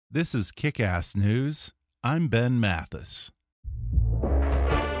This is Kick-Ass News. I'm Ben Mathis.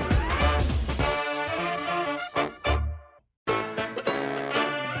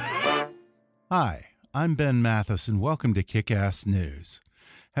 Hi, I'm Ben Mathis, and welcome to Kick-Ass News.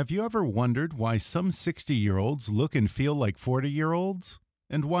 Have you ever wondered why some 60-year-olds look and feel like 40-year-olds?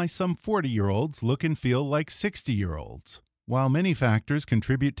 And why some 40-year-olds look and feel like 60-year-olds? While many factors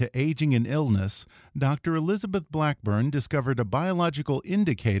contribute to aging and illness, Dr. Elizabeth Blackburn discovered a biological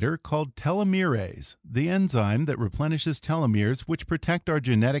indicator called telomerase, the enzyme that replenishes telomeres which protect our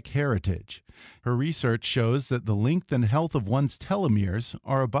genetic heritage. Her research shows that the length and health of one's telomeres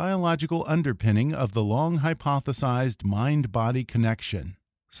are a biological underpinning of the long hypothesized mind-body connection.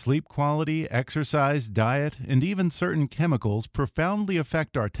 Sleep quality, exercise, diet, and even certain chemicals profoundly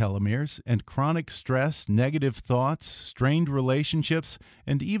affect our telomeres, and chronic stress, negative thoughts, strained relationships,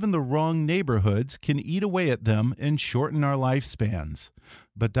 and even the wrong neighborhoods can eat away at them and shorten our lifespans.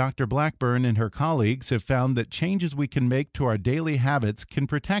 But Dr. Blackburn and her colleagues have found that changes we can make to our daily habits can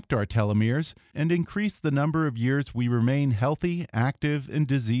protect our telomeres and increase the number of years we remain healthy, active, and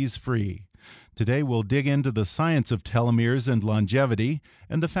disease-free. Today we'll dig into the science of telomeres and longevity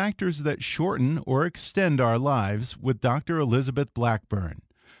and the factors that shorten or extend our lives with Dr. Elizabeth Blackburn.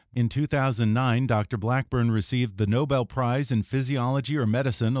 In 2009, Dr. Blackburn received the Nobel Prize in Physiology or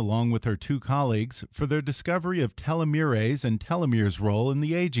Medicine along with her two colleagues for their discovery of telomerase and telomeres' role in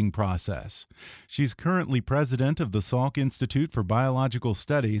the aging process. She's currently president of the Salk Institute for Biological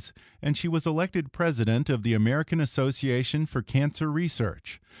Studies, and she was elected president of the American Association for Cancer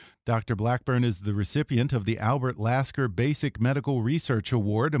Research. Dr. Blackburn is the recipient of the Albert Lasker Basic Medical Research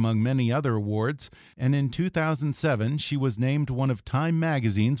Award, among many other awards, and in 2007 she was named one of Time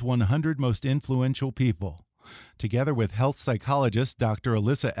magazine's 100 most influential people. Together with health psychologist Dr.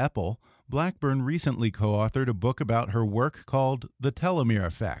 Alyssa Epple, Blackburn recently co-authored a book about her work called The Telomere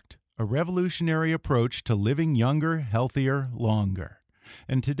Effect, a revolutionary approach to living younger, healthier, longer.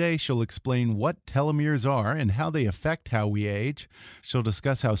 And today she'll explain what telomeres are and how they affect how we age. She'll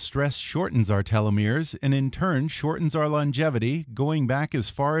discuss how stress shortens our telomeres and in turn shortens our longevity, going back as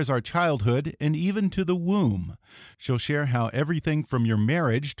far as our childhood and even to the womb. She'll share how everything from your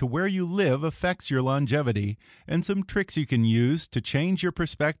marriage to where you live affects your longevity and some tricks you can use to change your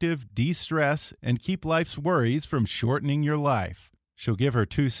perspective, de-stress, and keep life's worries from shortening your life. She'll give her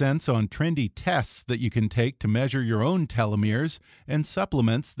 2 cents on trendy tests that you can take to measure your own telomeres and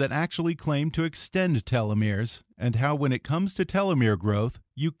supplements that actually claim to extend telomeres, and how when it comes to telomere growth,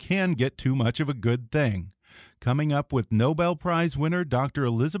 you can get too much of a good thing. Coming up with Nobel Prize winner Dr.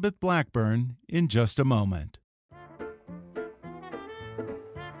 Elizabeth Blackburn in just a moment.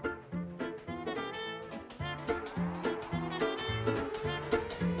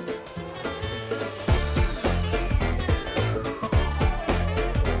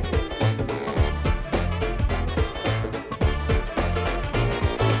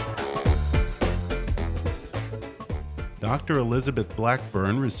 Dr. Elizabeth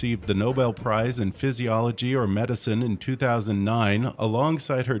Blackburn received the Nobel Prize in Physiology or Medicine in 2009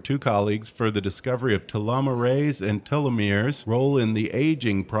 alongside her two colleagues for the discovery of telomerase and telomeres' role in the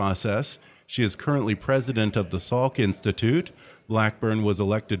aging process. She is currently president of the Salk Institute. Blackburn was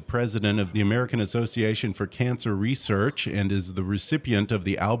elected president of the American Association for Cancer Research and is the recipient of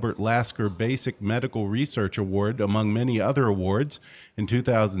the Albert Lasker Basic Medical Research Award, among many other awards. In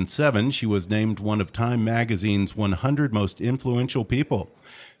 2007, she was named one of Time magazine's 100 most influential people.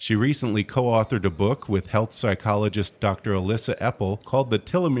 She recently co-authored a book with health psychologist Dr. Alyssa Epple called The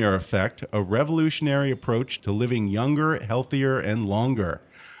Telomere Effect, a revolutionary approach to living younger, healthier, and longer.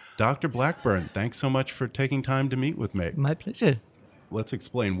 Dr. Blackburn, thanks so much for taking time to meet with me. My pleasure. Let's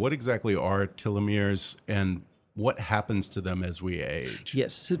explain what exactly are telomeres and what happens to them as we age.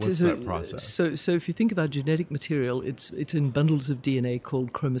 Yes. So what's that process? So if you think about genetic material, it's in bundles of DNA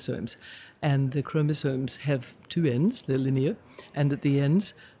called chromosomes. And the chromosomes have two ends, they're linear, and at the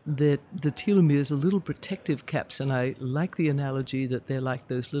ends, the telomeres are little protective caps, and I like the analogy that they're like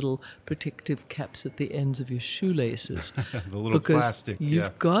those little protective caps at the ends of your shoelaces. The little plastic.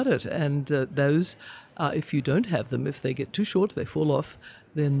 You've got it, and those, if you don't have them, if they get too short, they fall off,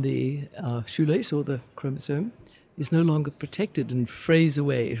 then the shoelace or the chromosome is no longer protected and frays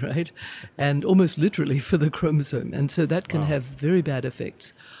away, right? And almost literally for the chromosome. And so that can have very bad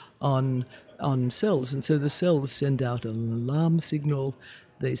effects on cells. And so the cells send out an alarm signal.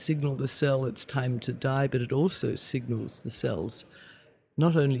 They signal the cell it's time to die, but it also signals the cells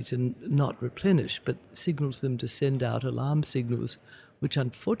not only to not replenish, but signals them to send out alarm signals, which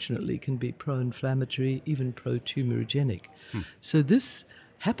unfortunately can be pro-inflammatory, even pro-tumorigenic. So this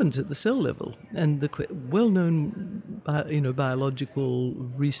happens at the cell level. And the well-known biological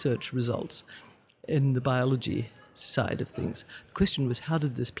research results in the biology side of things. The question was, how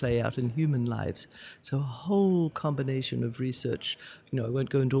did this play out in human lives? So a whole combination of research, I won't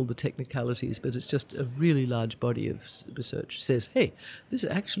go into all the technicalities, but it's just a really large body of research says, hey, this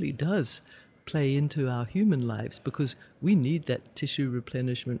actually does play into our human lives because we need that tissue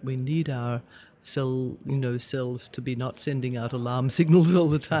replenishment. We need our cells to be not sending out alarm signals all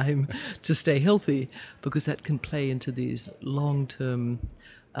the time to stay healthy, because that can play into these long-term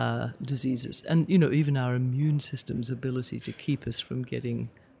diseases, and even our immune system's ability to keep us from getting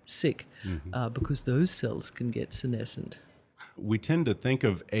sick, because those cells can get senescent. We tend to think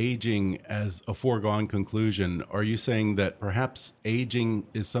of aging as a foregone conclusion. Are you saying that perhaps aging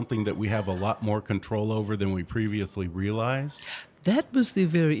is something that we have a lot more control over than we previously realized? That was the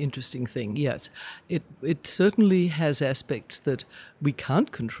very interesting thing, yes. It certainly has aspects that we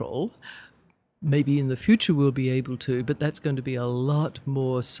can't control. Maybe in the future we'll be able to, but that's going to be a lot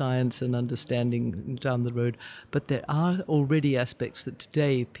more science and understanding down the road. But there are already aspects that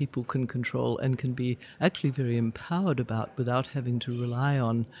today people can control and can be actually very empowered about without having to rely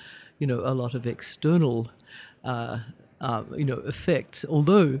on, a lot of external, effects.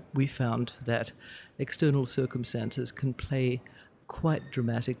 Although we found that external circumstances can play quite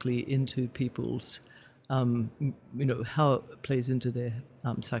dramatically into people's, how it plays into their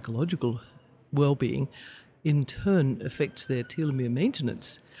psychological well-being, in turn affects their telomere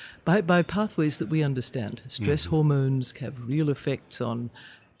maintenance by pathways that we understand. Stress hormones have real effects on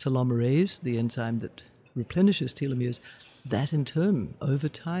telomerase, the enzyme that replenishes telomeres. That in turn, over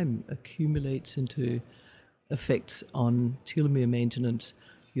time, accumulates into effects on telomere maintenance.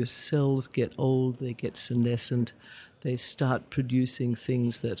 Your cells get old, they get senescent, they start producing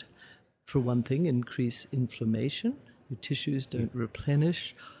things that, for one thing, increase inflammation. Your tissues don't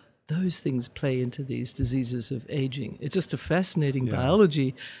replenish. Those things play into these diseases of aging. It's just a fascinating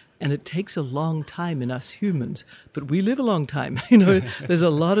biology, and it takes a long time in us humans. But we live a long time. There's a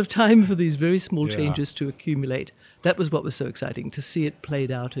lot of time for these very small changes to accumulate. That was what was so exciting, to see it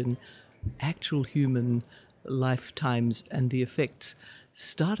played out in actual human lifetimes, and the effects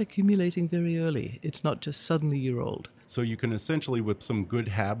start accumulating very early. It's not just suddenly you're old. So you can essentially, with some good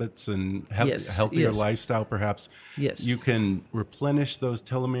habits and healthier lifestyle, perhaps, you can replenish those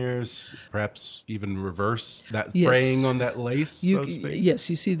telomeres, perhaps even reverse that fraying on that lace, so to speak? Yes,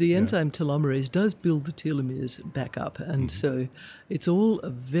 you see, the enzyme telomerase does build the telomeres back up, and so it's all a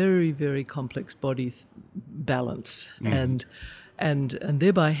very, very complex body balance, and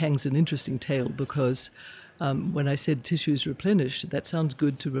thereby hangs an interesting tale, because when I said tissues replenish, that sounds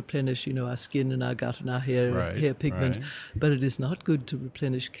good to replenish, our skin and our gut and our hair pigment, but it is not good to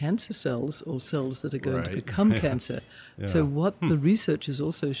replenish cancer cells or cells that are going to become cancer. So what the research has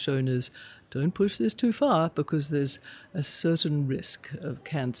also shown is, don't push this too far, because there's a certain risk of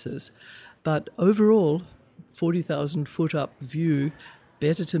cancers. But overall, 40,000 foot up view,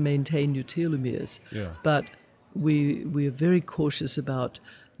 better to maintain your telomeres. But we are very cautious about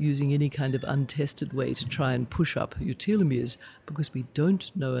using any kind of untested way to try and push up your telomeres, because we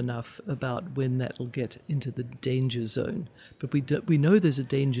don't know enough about when that will get into the danger zone. But we know there's a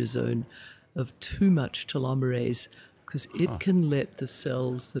danger zone of too much telomerase, because it can let the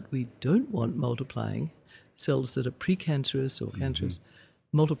cells that we don't want multiplying, cells that are precancerous or cancerous,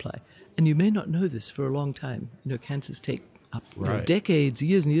 multiply. And you may not know this for a long time. Cancers take up decades,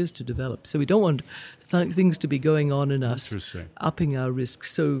 years and years to develop. So we don't want things to be going on in us, upping our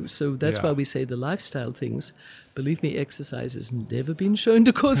risks. So that's why we say the lifestyle things. Believe me, exercise has never been shown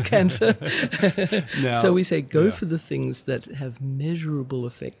to cause cancer. So we say go for the things that have measurable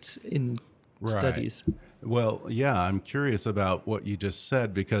effects in studies. Well, I'm curious about what you just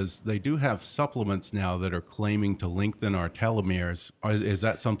said, because they do have supplements now that are claiming to lengthen our telomeres. Is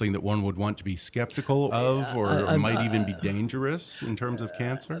that something that one would want to be skeptical of, or might even be dangerous in terms of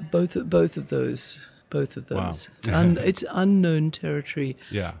cancer? Both of those. Wow. It's unknown territory.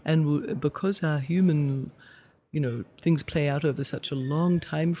 And because our human, things play out over such a long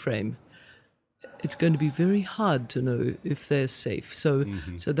time frame, it's going to be very hard to know if they're safe. So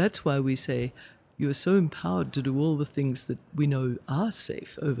that's why we say you are so empowered to do all the things that we know are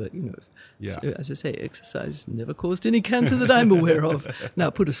safe over, So, as I say, exercise never caused any cancer that I'm aware of.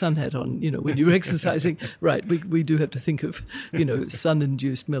 Now, put a sun hat on, when you're exercising. Right, we do have to think of,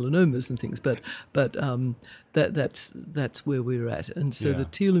 sun-induced melanomas and things, but that's where we're at. And so the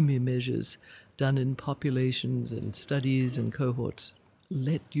telomere measures done in populations and studies and cohorts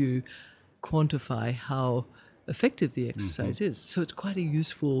let you quantify how effective the exercise is. So it's quite a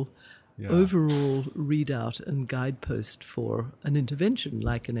useful overall readout and guidepost for an intervention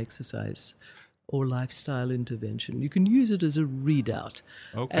like an exercise or lifestyle intervention. You can use it as a readout,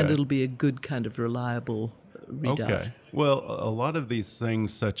 and it'll be a good kind of reliable readout. Okay. Well, a lot of these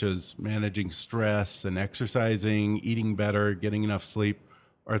things, such as managing stress and exercising, eating better, getting enough sleep,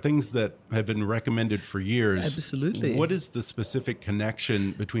 are things that have been recommended for years. Absolutely. What is the specific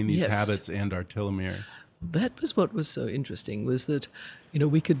connection between these habits and our telomeres? That was what was so interesting, was that,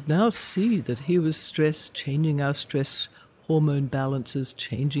 we could now see that here was stress, changing our stress hormone balances,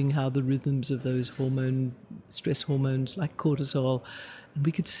 changing how the rhythms of those stress hormones like cortisol, and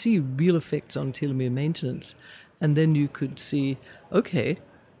we could see real effects on telomere maintenance. And then you could see, okay,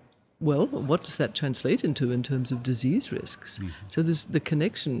 well, what does that translate into in terms of disease risks? Mm-hmm. So there's the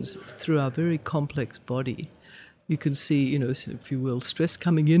connections through our very complex body. You can see, if you will, stress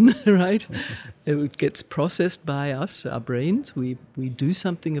coming in, right? It gets processed by us, our brains. We do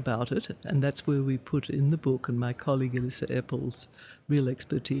something about it, and that's where we put in the book, and my colleague Elissa Eppel's real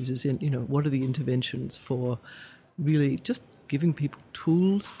expertise is in, what are the interventions for really just giving people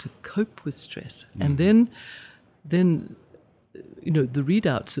tools to cope with stress. Mm-hmm. And then the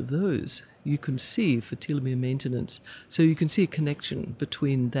readouts of those you can see for telomere maintenance. So you can see a connection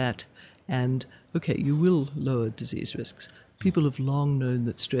between that and, okay, you will lower disease risks. People have long known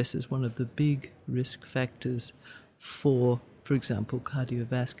that stress is one of the big risk factors for example,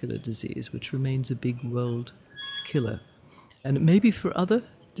 cardiovascular disease, which remains a big world killer. And maybe for other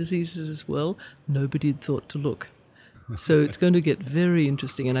diseases as well, nobody had thought to look. So it's going to get very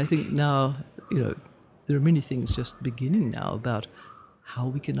interesting. And I think now, there are many things just beginning now about how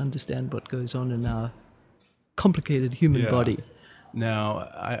we can understand what goes on in our complicated human body. Now,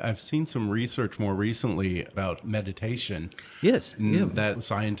 I've seen some research more recently about meditation. Yes. That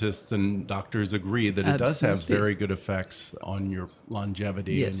scientists and doctors agree that it does have very good effects on your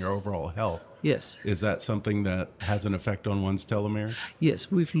longevity and your overall health. Yes. Is that something that has an effect on one's telomeres?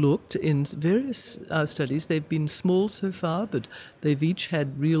 Yes, we've looked in various studies. They've been small so far, but they've each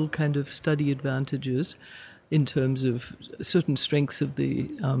had real kind of study advantages in terms of certain strengths of the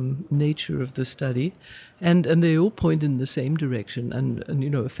nature of the study. And they all point in the same direction.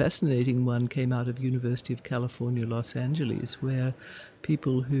 And a fascinating one came out of University of California, Los Angeles, where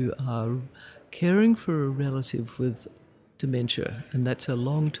people who are caring for a relative with dementia, and that's a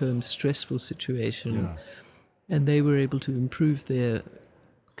long-term stressful situation, and they were able to improve their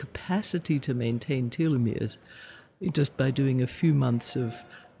capacity to maintain telomeres just by doing a few months of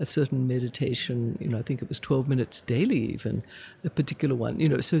a certain meditation, I think it was 12 minutes daily even, a particular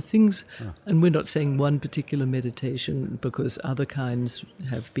one, so things, and we're not saying one particular meditation because other kinds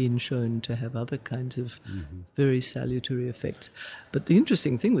have been shown to have other kinds of very salutary effects. But the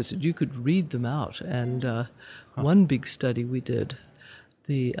interesting thing was that you could read them out, and one big study we did,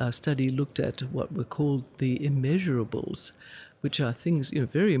 the study looked at what were called the immeasurables, which are things,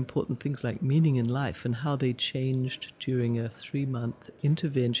 very important things like meaning in life and how they changed during a 3-month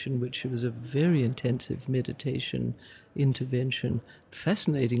intervention, which was a very intensive meditation intervention.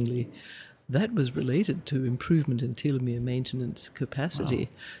 Fascinatingly, that was related to improvement in telomere maintenance capacity.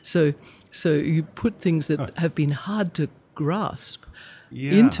 Wow. So you put things that have been hard to grasp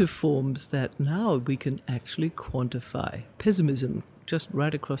into forms that now we can actually quantify. Pessimism, just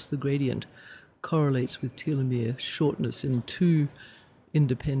right across the gradient, correlates with telomere shortness in 2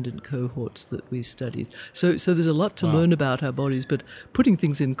 independent cohorts that we studied. So there's a lot to learn about our bodies, but putting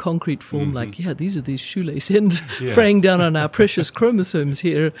things in concrete form, like, these are these shoelace ends fraying down on our precious chromosomes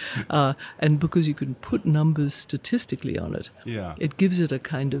here, and because you can put numbers statistically on it, it gives it a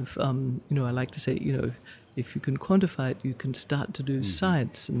kind of, I like to say, if you can quantify it, you can start to do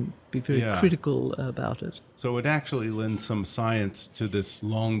science and be very critical about it. So it actually lends some science to this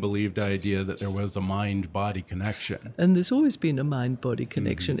long-believed idea that there was a mind-body connection. And there's always been a mind-body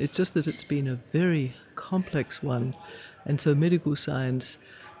connection. It's just that it's been a very complex one. And so medical science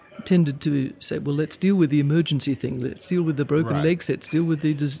tended to say, well, let's deal with the emergency thing. Let's deal with the broken legs. Let's deal with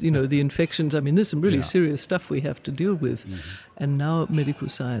the, the infections. I mean, there's some really serious stuff we have to deal with. And now medical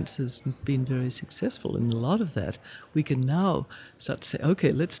science has been very successful in a lot of that. We can now start to say,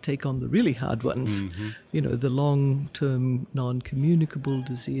 okay, let's take on the really hard ones. The long-term non-communicable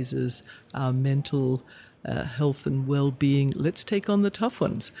diseases, our mental health and well-being. Let's take on the tough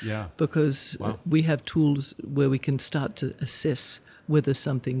ones. Because we have tools where we can start to assess whether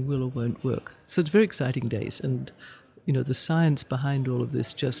something will or won't work. So it's very exciting days. And, the science behind all of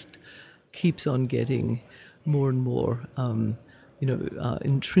this just keeps on getting more and more,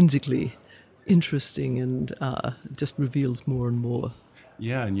 intrinsically interesting and just reveals more and more.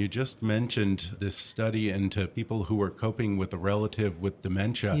 Yeah, and you just mentioned this study into people who are coping with a relative with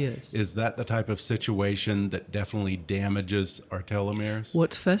dementia. Yes. Is that the type of situation that definitely damages our telomeres?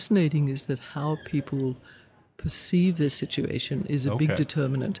 What's fascinating is that how people perceive their situation is a big Okay.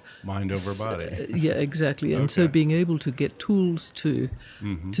 determinant. Mind over body. Yeah, exactly. And so Okay. being able to get tools to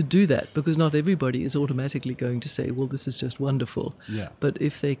do that, because not everybody is automatically going to say, well, this is just wonderful. Yeah. But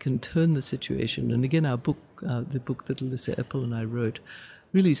if they can turn the situation, and again, our book, the book that Alyssa Epple and I wrote,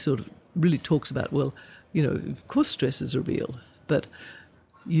 really talks about, well, of course stresses are real, but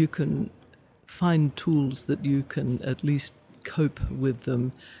you can find tools that you can at least cope with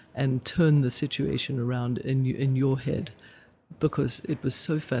them and turn the situation around in your head, because it was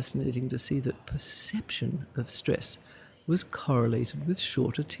so fascinating to see that perception of stress was correlated with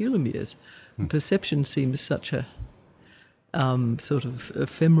shorter telomeres. Perception seems such a sort of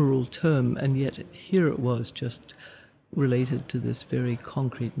ephemeral term, and yet here it was just related to this very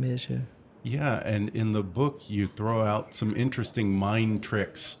concrete measure. Yeah, and in the book, you throw out some interesting mind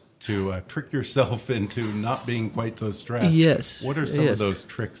tricks to trick yourself into not being quite so stressed. Yes. What are some yes. of those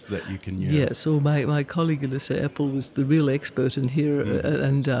tricks that you can use? Yes, so my colleague Alyssa Epple was the real expert in here,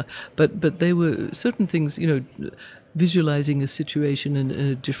 but there were certain things, visualizing a situation in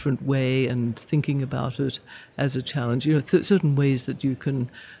a different way and thinking about it as a challenge. Certain ways that you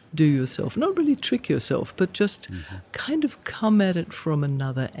can do yourself, not really trick yourself, but just kind of come at it from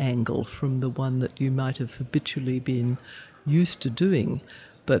another angle, from the one that you might have habitually been used to doing.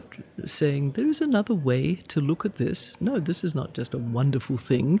 But saying there is another way to look at this. No, this is not just a wonderful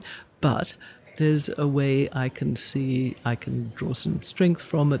thing, but there's a way I can see, I can draw some strength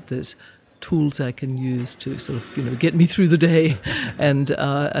from it. There's tools I can use to sort of, get me through the day,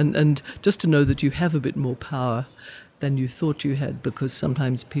 and just to know that you have a bit more power than you thought you had, because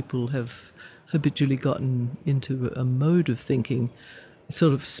sometimes people have habitually gotten into a mode of thinking, it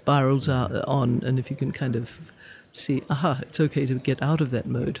sort of spirals out on, and if you can kind of see, it's okay to get out of that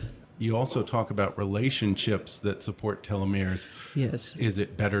mode. You also talk about relationships that support telomeres. Yes. Is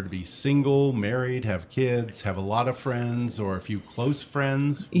it better to be single, married, have kids, have a lot of friends, or a few close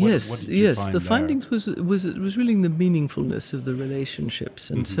friends? Yes. What did you find The there? findings was really the meaningfulness of the relationships,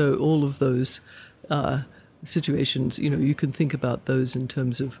 and so all of those situations, you can think about those in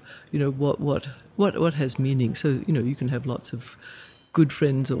terms of, what has meaning. So you can have lots of good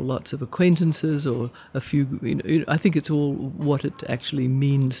friends or lots of acquaintances or a few, I think it's all what it actually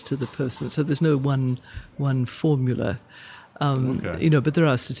means to the person. So there's no one formula. But there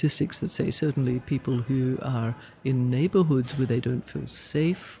are statistics that say certainly people who are in neighborhoods where they don't feel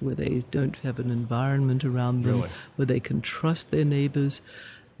safe, where they don't have an environment around them, where they can trust their neighbors,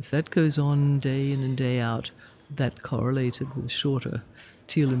 if that goes on day in and day out, that correlated with shorter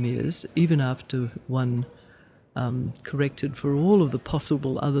telomeres, even after one corrected for all of the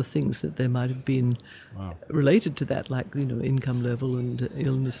possible other things that there might have been related to that, like income level and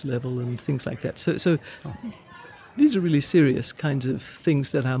illness level and things like that. So these are really serious kinds of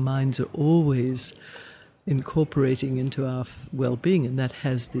things that our minds are always incorporating into our well-being, and that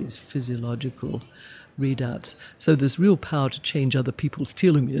has these physiological readouts. So there's real power to change other people's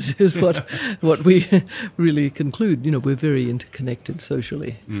telomeres is what we really conclude. We're very interconnected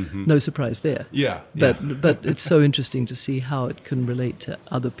socially. No surprise there. But it's so interesting to see how it can relate to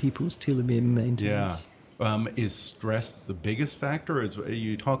other people's telomere maintenance. Is stress the biggest factor?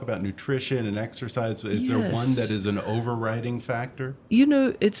 You talk about nutrition and exercise. Is there one that is an overriding factor?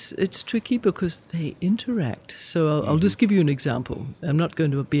 It's tricky because they interact. So I'll just give you an example. I'm not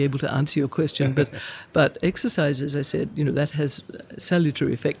going to be able to answer your question, but exercise, as I said, that has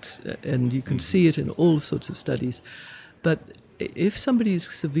salutary effects, and you can see it in all sorts of studies. But if somebody is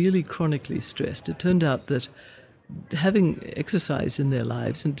severely chronically stressed, it turned out that having exercise in their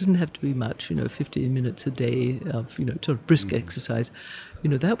lives, and it didn't have to be much, 15 minutes a day of, sort of brisk exercise,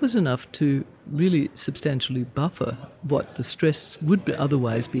 that was enough to really substantially buffer what the stress would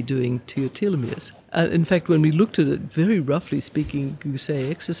otherwise be doing to your telomeres. In fact, when we looked at it, very roughly speaking, you say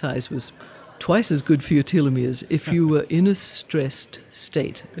exercise was twice as good for your telomeres if you were in a stressed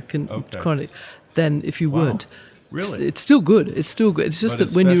state, chronic, than if you weren't. Really? It's still good. It's just but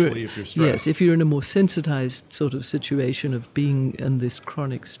that when you're stressed. if you're in a more sensitized sort of situation of being in this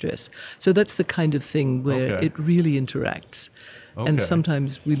chronic stress. So that's the kind of thing where it really interacts. And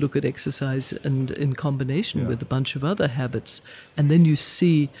sometimes we look at exercise and in combination with a bunch of other habits, and then you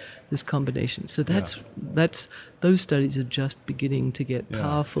see this combination. So that's those studies are just beginning to get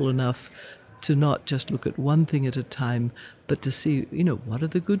powerful enough to not just look at one thing at a time, but to see, what are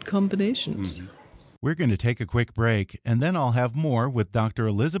the good combinations. We're going to take a quick break, and then I'll have more with Dr.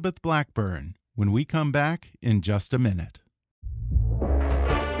 Elizabeth Blackburn when we come back in just a minute.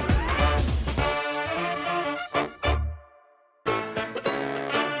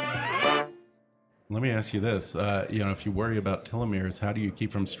 Let me ask you this. If you worry about telomeres, how do you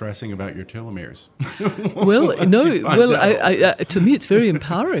keep from stressing about your telomeres? Well, no. Well, to me, it's very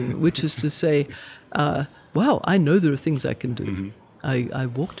empowering, which is to say, wow, I know there are things I can do. Mm-hmm. I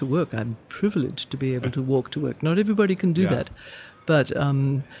walk to work. I'm privileged to be able to walk to work. Not everybody can do that. But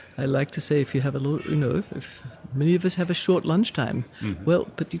I like to say, if you have if many of us have a short lunchtime,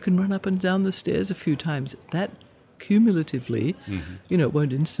 but you can run up and down the stairs a few times. That cumulatively,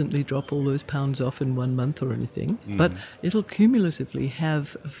 won't instantly drop all those pounds off in 1 month or anything, but it'll cumulatively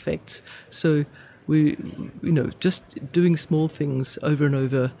have effects. So we, just doing small things over and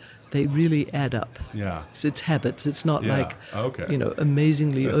over, they really add up. Yeah. It's habits. It's not like, okay.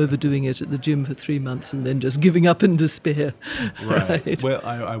 Amazingly overdoing it at the gym for 3 months and then just giving up in despair. Right. Well,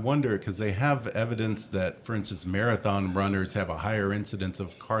 I wonder, because they have evidence that, for instance, marathon runners have a higher incidence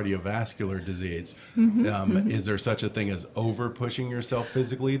of cardiovascular disease. Is there such a thing as over-pushing yourself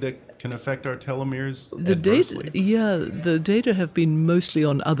physically that can affect our telomeres adversely? The data have been mostly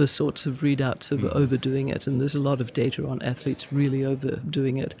on other sorts of readouts of overdoing it, and there's a lot of data on athletes really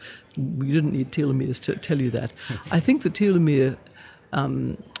overdoing it. You didn't need telomeres to tell you that. I think the telomere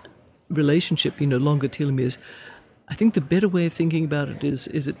relationship, longer telomeres, I think the better way of thinking about it is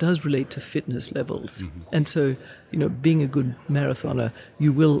it does relate to fitness levels. And so, being a good marathoner,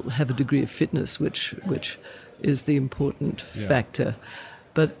 you will have a degree of fitness, which is the important factor.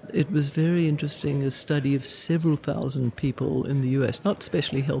 But it was very interesting, a study of several thousand people in the US, not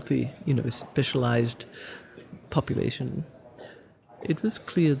especially healthy, specialized population. It was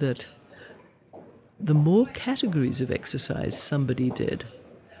clear that the more categories of exercise somebody did,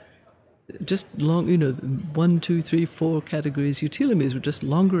 just long, 1, 2, 3, 4 categories, your telomeres were just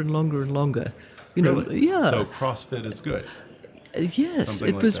longer and longer and longer. Really? Yeah. So CrossFit is good. Yes, Something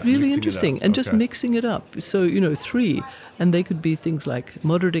it like was that. really Mixing interesting. And just mixing it up. So, 3, and they could be things like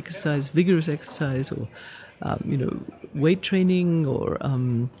moderate exercise, vigorous exercise, or, weight training, or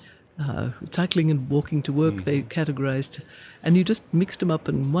cycling and walking to work, they categorized. And you just mixed them up,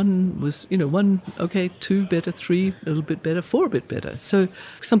 and one was, 2 better, 3 a little bit better, 4 a bit better. So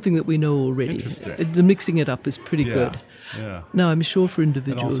something that we know already. The mixing it up is pretty good. Yeah. Now, I'm sure for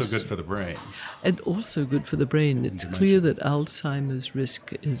individuals... And also good for the brain. And also good for the brain. It's clear that Alzheimer's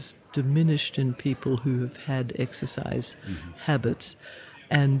risk is diminished in people who have had exercise habits.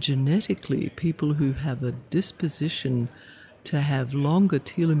 And genetically, people who have a disposition to have longer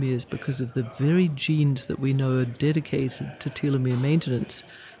telomeres because of the very genes that we know are dedicated to telomere maintenance,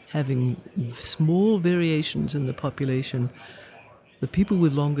 having small variations in the population, the people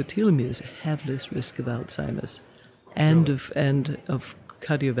with longer telomeres have less risk of Alzheimer's and of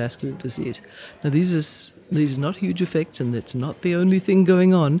cardiovascular disease. Now, these are not huge effects, and that's not the only thing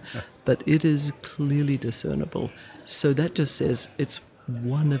going on, but it is clearly discernible. So that just says it's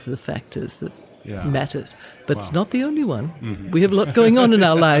one of the factors that matters, but it's not the only one. We have a lot going on in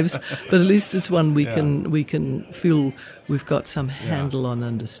our lives, but at least it's one we can feel we've got some handle on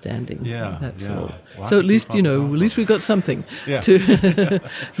understanding. That's all. So at least we've got something to.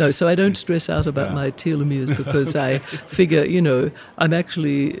 No, so I don't stress out about my telomeres because I figure I'm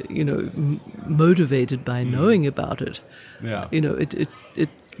actually motivated by knowing about it. It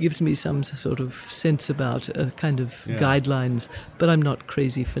gives me some sort of sense about kind of guidelines, but I'm not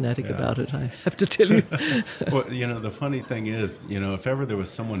crazy fanatic about it, I have to tell you. Well, the funny thing is, if ever there was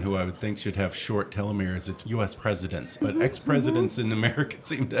someone who I would think should have short telomeres, it's U.S. presidents. But ex-presidents in America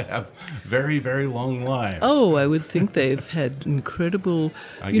seem to have very, very long lives. Oh, I would think they've had incredible,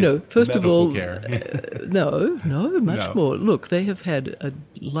 first of all, care. much more. Look, they have had a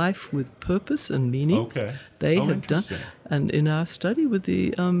life with purpose and meaning. Okay. They have done, and in our study with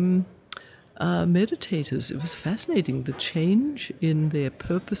the meditators, it was fascinating, the change in their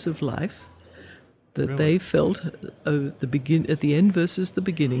purpose of life that they felt at the end versus the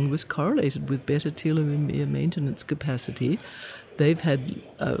beginning was correlated with better telomere maintenance capacity. They've had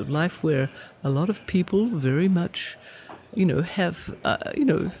a life where a lot of people very much, have,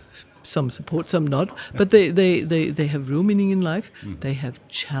 some support, some not, but they have real meaning in life. They have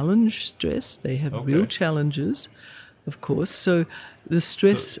challenge stress. They have real challenges, of course. So the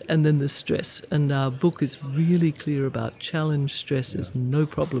stress and then the stress. And our book is really clear about challenge stress is no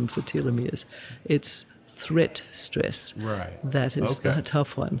problem for telomeres. It's threat stress. Right. That is the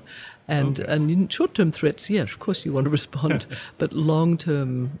tough one. And in short-term threats, yeah, of course you want to respond, but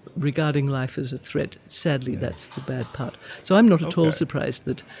long-term, regarding life as a threat, sadly, that's the bad part. So I'm not at all surprised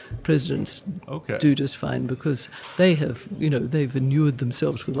that presidents do just fine, because they have, they've inured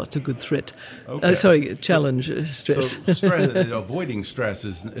themselves with lots of good challenge stress. So avoiding stress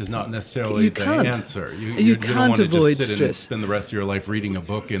is not necessarily the answer. You don't can't want to avoid just sit stress. and spend the rest of your life reading a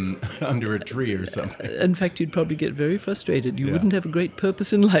book under a tree or something. In fact, you'd probably get very frustrated. You wouldn't have a great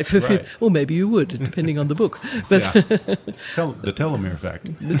purpose in life if or maybe you would, depending on the book. But the telomere effect.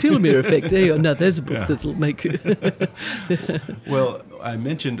 The telomere effect. There you go. Now, there's a book that'll make you. Well, I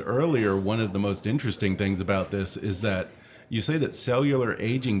mentioned earlier one of the most interesting things about this is that you say that cellular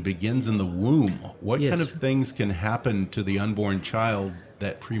aging begins in the womb. What kind of things can happen to the unborn child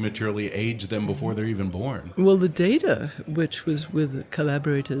that prematurely age them before they're even born? Well, the data, which was with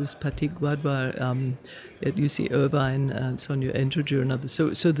collaborators, Patik Wadwar at UC Irvine and Sonia Entriger and others,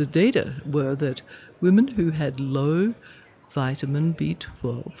 so the data were that women who had low vitamin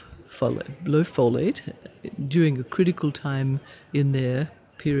B12, low folate, during a critical time in their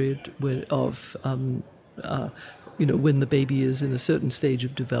period of, when the baby is in a certain stage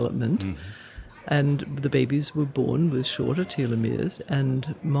of development, and the babies were born with shorter telomeres,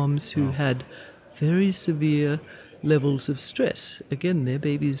 and moms who had very severe levels of stress, again, their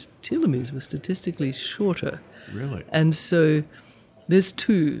babies' telomeres were statistically shorter. Really? And so there's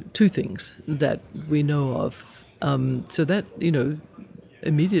two things that we know of. So that,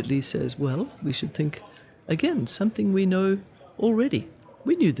 immediately says, well, we should think, again, something we know already.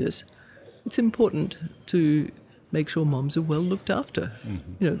 We knew this. It's important to make sure moms are well looked after.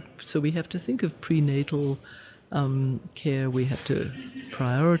 So we have to think of prenatal care. We have to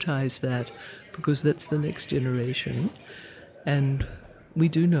prioritize that, because that's the next generation. And we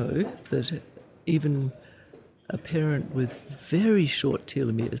do know that even a parent with very short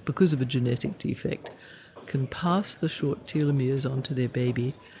telomeres, because of a genetic defect, can pass the short telomeres on to their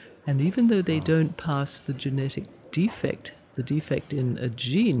baby. And even though they don't pass the genetic defect, the defect in a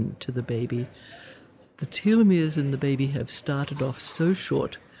gene, to the baby, the telomeres in the baby have started off so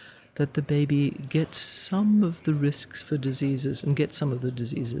short that the baby gets some of the risks for diseases and gets some of the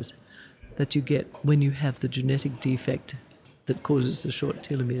diseases that you get when you have the genetic defect that causes the short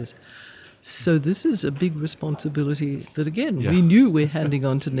telomeres. So this is a big responsibility that, again, we knew we're handing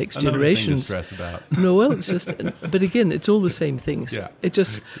on to next generations. Thing to stress about. No, well, it's just, but again, it's all the same things. It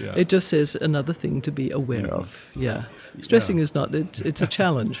just says another thing to be aware of. Stressing is not, it's a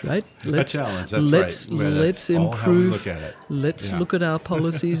challenge, right? A challenge, that's right. Let's improve. Look at it. Let's look at our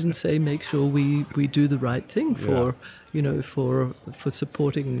policies and say, make sure we do the right thing for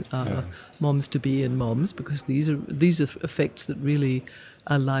supporting moms-to-be and moms, because these are effects that really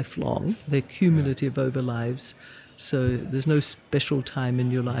are lifelong. They're cumulative over lives. So there's no special time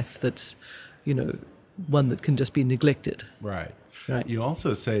in your life that's, one that can just be neglected. Right. You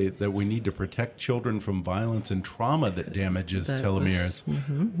also say that we need to protect children from violence and trauma that damages telomeres.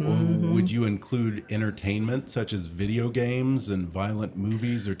 Would you include entertainment such as video games and violent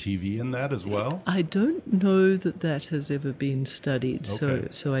movies or TV in that as well? I don't know that has ever been studied,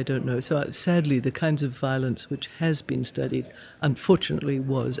 so I don't know. So sadly, the kinds of violence which has been studied, unfortunately,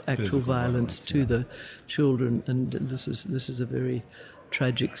 was actual Physical violence to the children, and this is a very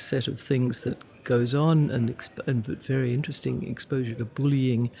tragic set of things that goes on, and very interesting exposure to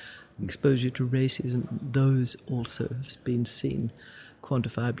bullying, exposure to racism. Those also have been seen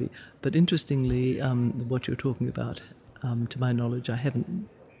quantifiably. But interestingly, what you're talking about, to my knowledge, I'm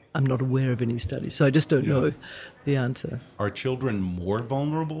not aware of any studies, so I just don't know the answer. Are children more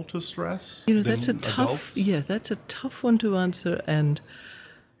vulnerable to stress? That's a tough one to answer, and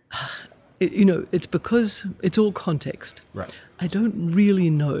it's because it's all context. Right. I don't really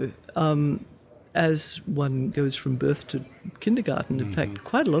know. As one goes from birth to kindergarten, in fact,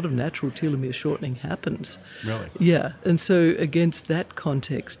 quite a lot of natural telomere shortening happens. Really? Yeah, and so against that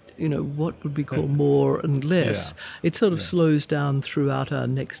context, what would we call more and less? It sort of slows down throughout our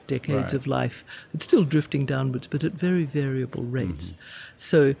next decades of life. It's still drifting downwards, but at very variable rates.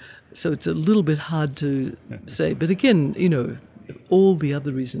 So it's a little bit hard to say. But again, all the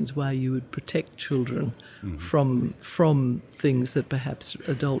other reasons why you would protect children from things that perhaps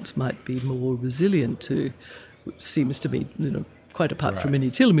adults might be more resilient to, which seems to me, quite apart from any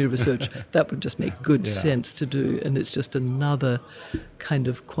telomere research, that would just make good sense to do. And it's just another kind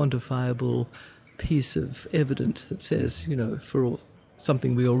of quantifiable piece of evidence that says, for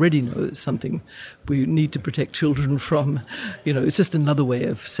something we already know, it's something we need to protect children from. It's just another way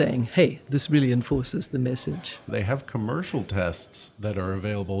of saying, hey, this really enforces the message. They have commercial tests that are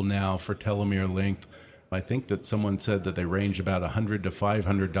available now for telomere length I think that someone said that they range about $100 to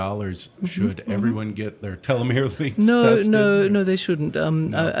 $500. Should everyone get their telomere lengths tested? No, they shouldn't.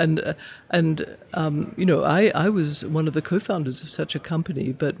 No. I was one of the co-founders of such a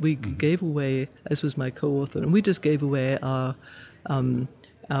company, but we gave away, as was my co-author, and we just gave away our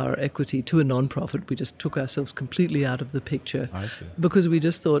equity to a non-profit. We just took ourselves completely out of the picture. I see. Because we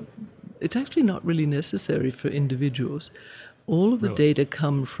just thought it's actually not really necessary for individuals. All of the data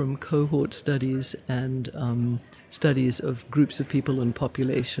come from cohort studies and studies of groups of people and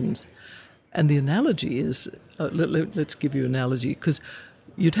populations. And the analogy is, let's give you an analogy, because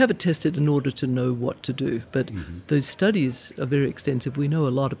you'd have it tested in order to know what to do. But those studies are very extensive. We know a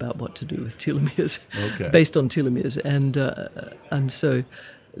lot about what to do with telomeres, based on telomeres. And so,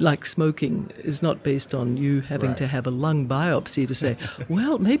 like smoking is not based on you having to have a lung biopsy to say,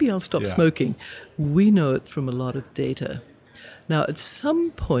 well, maybe I'll stop smoking. We know it from a lot of data. Now, at some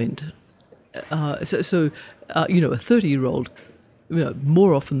point, a 30-year-old,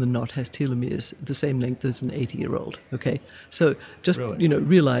 more often than not, has telomeres the same length as an 80-year-old. Okay, so just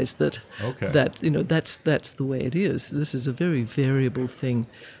realize that that's the way it is. This is a very variable thing.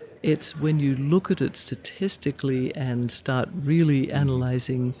 It's when you look at it statistically and start really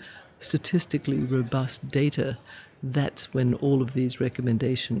analyzing statistically robust data, that's when all of these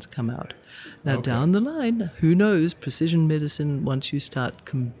recommendations come out. Now, down the line, who knows, precision medicine, once you start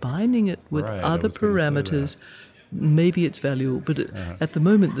combining it with other parameters, maybe it's valuable, but at the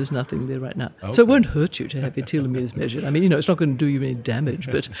moment there's nothing there right now. So it won't hurt you to have your telomeres measured. I mean, it's not going to do you any damage,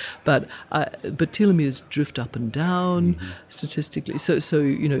 but telomeres drift up and down statistically. So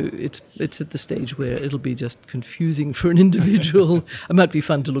it's at the stage where it'll be just confusing for an individual. It might be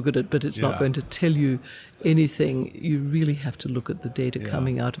fun to look at it, but it's not going to tell you anything. You really have to look at the data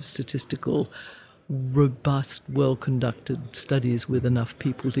coming out of statistical, robust, well-conducted studies with enough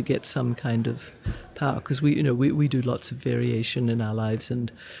people to get some kind of power. Because we do lots of variation in our lives,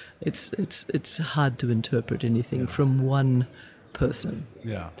 and it's hard to interpret anything from one person.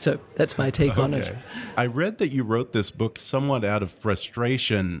 Yeah. So that's my take on it. I read that you wrote this book somewhat out of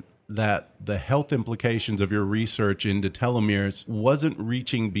frustration that the health implications of your research into telomeres wasn't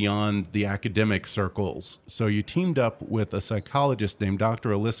reaching beyond the academic circles. So you teamed up with a psychologist named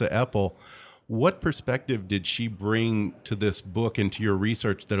Dr. Alyssa Epple. What perspective did she bring to this book and to your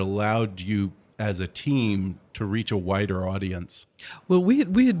research that allowed you as a team to reach a wider audience? Well, we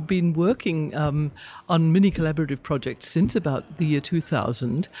had been working on many collaborative projects since about the year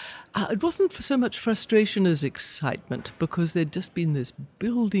 2000. It wasn't so much frustration as excitement, because there'd just been this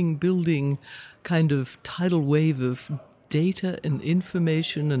building kind of tidal wave of data and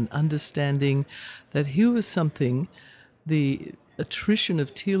information and understanding that here was something, the attrition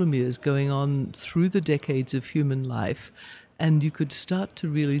of telomeres going on through the decades of human life, and you could start to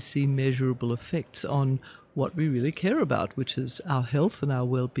really see measurable effects on what we really care about, which is our health and our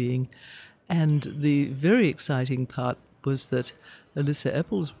well-being. And the very exciting part was that Alyssa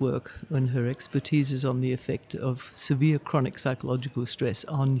Epple's work and her expertise is on the effect of severe chronic psychological stress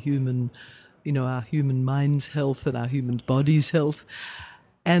on our human mind's health and our human body's health.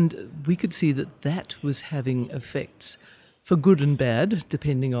 And we could see that was having effects for good and bad,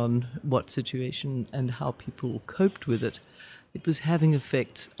 depending on what situation and how people coped with it. It was having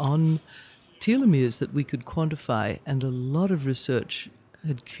effects on telomeres that we could quantify, and a lot of research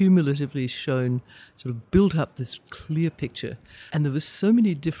had cumulatively shown, sort of built up this clear picture. And there was so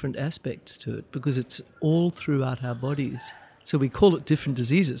many different aspects to it, because it's all throughout our bodies. So we call it different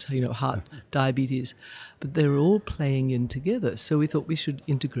diseases, heart, diabetes, but they're all playing in together. So we thought we should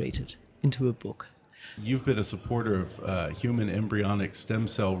integrate it into a book. You've been a supporter of human embryonic stem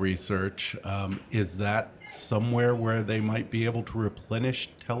cell research. Is that somewhere where they might be able to replenish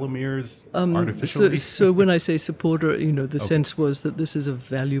telomeres artificially? So when I say supporter, the sense was that this is a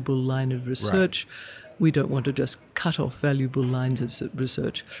valuable line of research. Right. We don't want to just cut off valuable lines of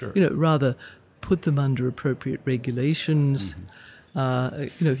research. Sure. Rather put them under appropriate regulations.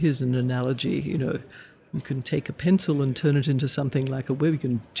 Mm-hmm. Here's an analogy, you can take a pencil and turn it into something like a web. You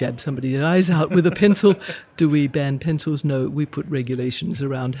can jab somebody's eyes out with a pencil. Do we ban pencils? No, we put regulations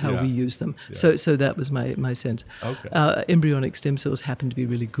around how we use them. Yeah. So that was my sense. Okay. Embryonic stem cells happen to be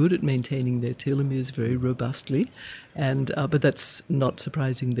really good at maintaining their telomeres very robustly, but that's not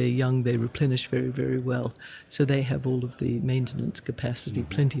surprising. They're young, they replenish very, very well. So they have all of the maintenance capacity,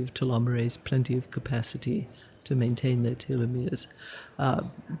 plenty of telomerase, plenty of capacity to maintain their telomeres.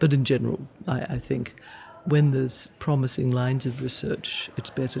 But in general, I think when there's promising lines of research,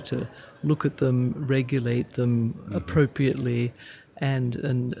 it's better to look at them, regulate them appropriately,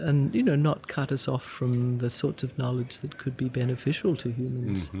 and not cut us off from the sorts of knowledge that could be beneficial to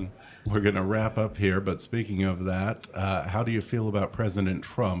humans. Mm-hmm. We're going to wrap up here, but speaking of that, how do you feel about President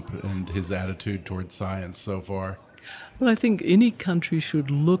Trump and his attitude towards science so far? Well, I think any country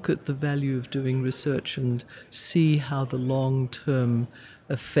should look at the value of doing research and see how the long-term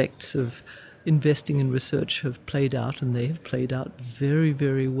effects of investing in research have played out, and they have played out very,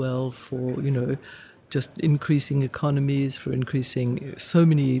 very well for, just increasing economies, for increasing so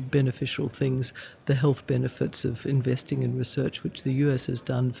many beneficial things. The health benefits of investing in research, which the US has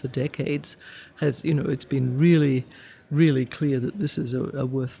done for decades, it's been really, really clear that this is a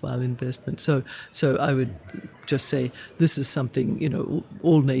worthwhile investment. So I would just say this is something,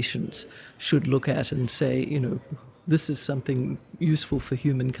 all nations should look at and say, this is something useful for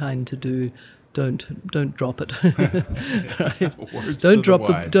humankind to do. Don't drop it. Right? Don't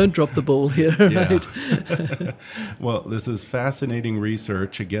drop the ball here. Right? Well, this is fascinating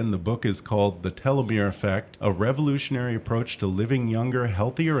research. Again, the book is called The Telomere Effect: A Revolutionary Approach to Living Younger,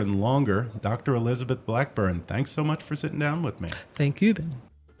 Healthier, and Longer. Dr. Elizabeth Blackburn, thanks so much for sitting down with me. Thank you, Ben.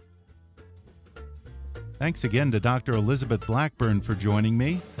 Thanks again to Dr. Elizabeth Blackburn for joining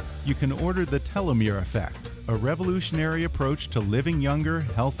me. You can order The Telomere Effect: A Revolutionary Approach to Living Younger,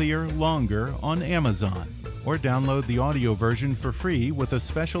 Healthier, Longer on Amazon, or download the audio version for free with a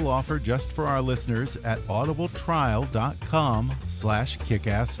special offer just for our listeners at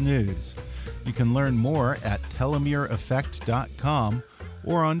audibletrial.com/kickassnews. You can learn more at telomereeffect.com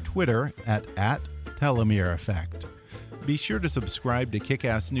or on Twitter at @telomereeffect. Be sure to subscribe to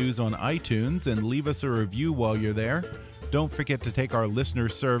Kick-Ass News on iTunes and leave us a review while you're there. Don't forget to take our listener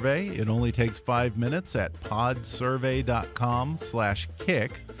survey. It only takes 5 minutes at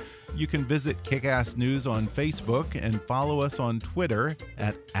podsurvey.com/kick. You can visit Kick-Ass News on Facebook and follow us on Twitter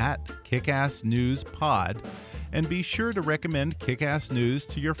at @KickassNewsPod. And be sure to recommend Kick-Ass News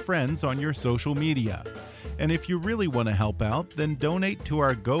to your friends on your social media. And if you really want to help out, then donate to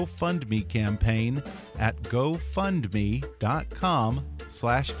our GoFundMe campaign at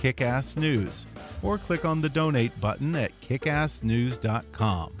gofundme.com/kickassnews, or click on the donate button at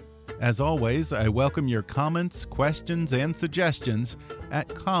kickassnews.com. As always, I welcome your comments, questions, and suggestions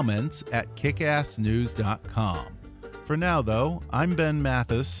at comments@kickassnews.com. For now, though, I'm Ben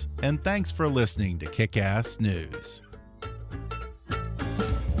Mathis, and thanks for listening to Kick-Ass News.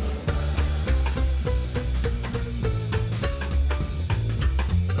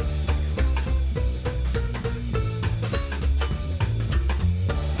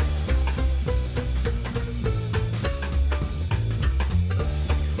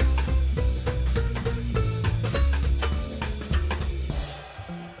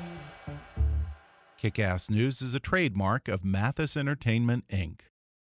 Kick-Ass News is a trademark of Mathis Entertainment, Inc.